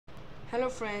Hello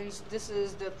friends, this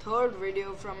is the third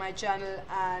video from my channel,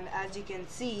 and as you can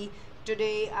see,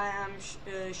 today I am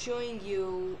showing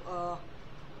you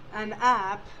an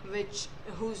app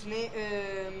whose name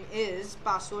is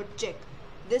Password Check.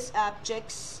 This app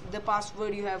checks the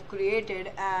password you have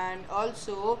created and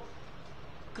also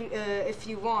if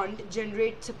you want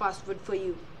generates a password for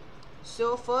you.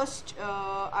 So first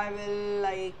I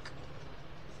will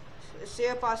say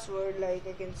a password, like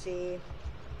I can say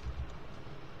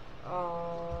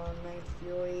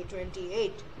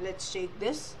NightFury28. Let's take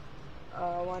this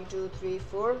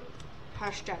 1234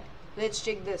 hashtag. Let's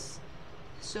check this.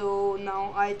 So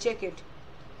now I check it.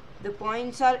 The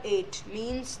points are 8,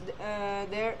 means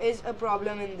there is a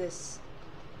problem in this.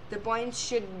 The points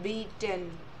should be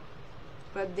 10,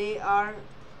 but they are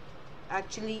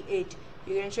actually 8.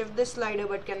 You can shift the slider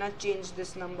but cannot change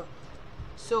this number.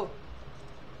 So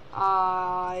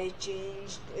I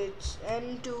changed its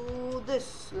n to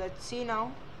this. Let's see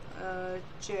now.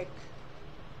 Check.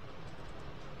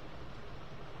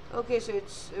 Okay, so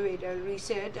it's wait, I'll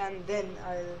reset and then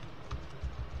I'll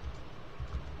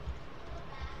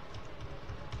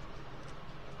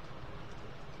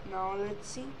now let's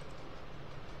see.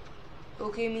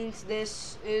 Okay, means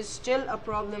this is still a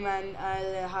problem and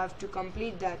I'll have to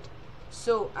complete that.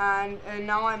 So and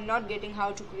now I'm not getting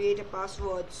how to create a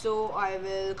password, so I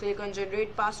will click on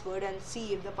generate password and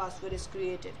see if the password is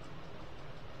created.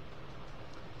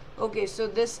 Okay, so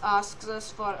this asks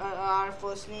us for our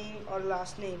first name or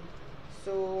last name,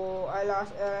 so I'll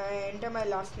enter my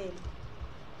last name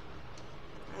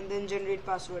and then generate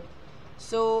password.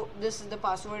 So this is the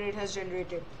password it has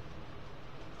generated.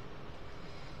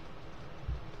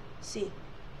 See,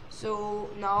 so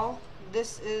now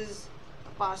this is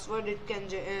password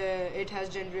it has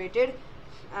generated,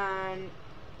 and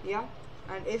yeah,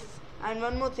 and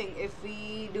one more thing, if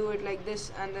we do it like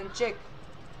this and then check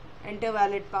enter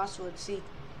valid password, see,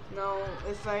 now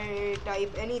if I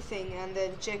type anything and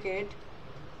then check it,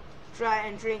 try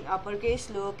entering uppercase,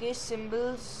 lowercase,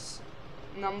 symbols,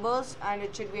 numbers, and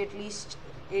it should be at least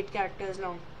 8 characters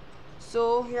long.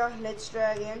 So yeah, let's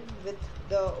try again with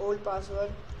the old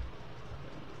password.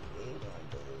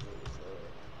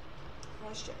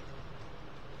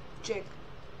 Check.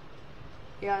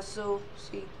 Yeah, so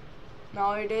see,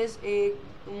 now it is a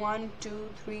 1 2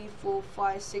 3 4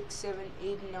 5 6 7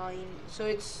 8 9, so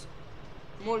it's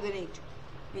more than 8,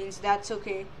 means that's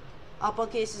okay.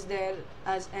 Uppercase is there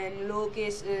as n,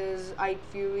 lowercase is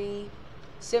NightFury,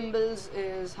 symbols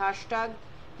is hashtag,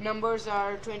 numbers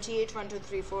are 28 1 2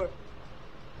 3 4.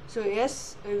 So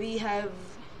yes, we have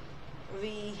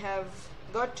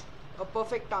got a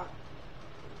perfect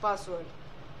password,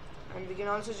 and we can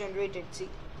also generate it, see.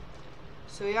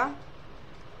 So yeah,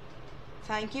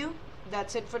 thank you,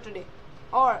 that's it for today.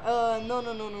 Or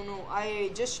no, I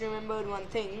just remembered one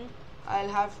thing. I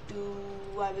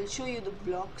will show you the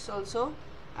blocks also.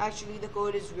 Actually the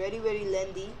code is very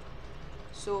lengthy.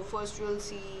 So first we'll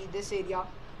see this area.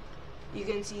 You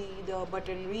can see the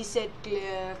button reset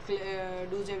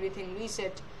does everything.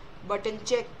 Reset button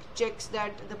checks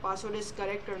that the password is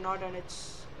correct or not, and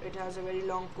it has a very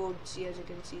long code. See, as you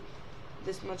can see,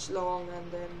 this much long,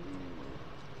 and then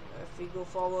if we go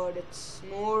forward it's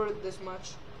more this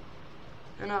much,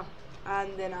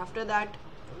 and then after that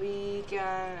we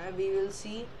will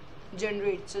see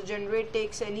generate. So generate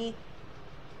takes any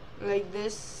like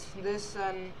this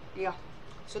and yeah,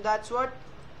 so that's what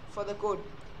for the code.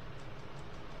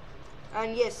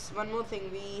 And yes, one more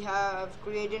thing, we have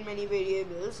created many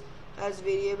variables, as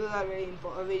variables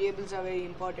are very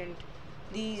important.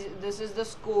 This is the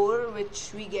score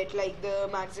which we get, like the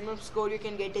maximum score you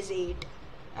can get is 8,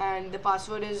 and the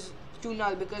password is to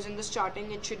null, because in the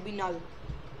starting it should be null.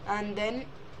 And then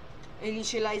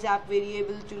initialize app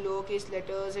variable to lowercase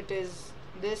letters, it is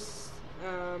this,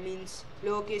 means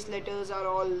lowercase letters are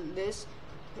all this,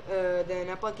 then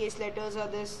uppercase letters are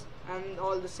this, and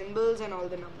all the symbols and all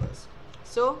the numbers.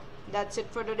 So that's it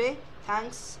for today.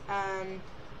 Thanks, and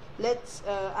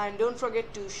and don't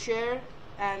forget to share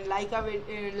and like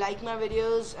my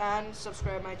videos and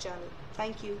subscribe my channel.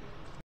 Thank you.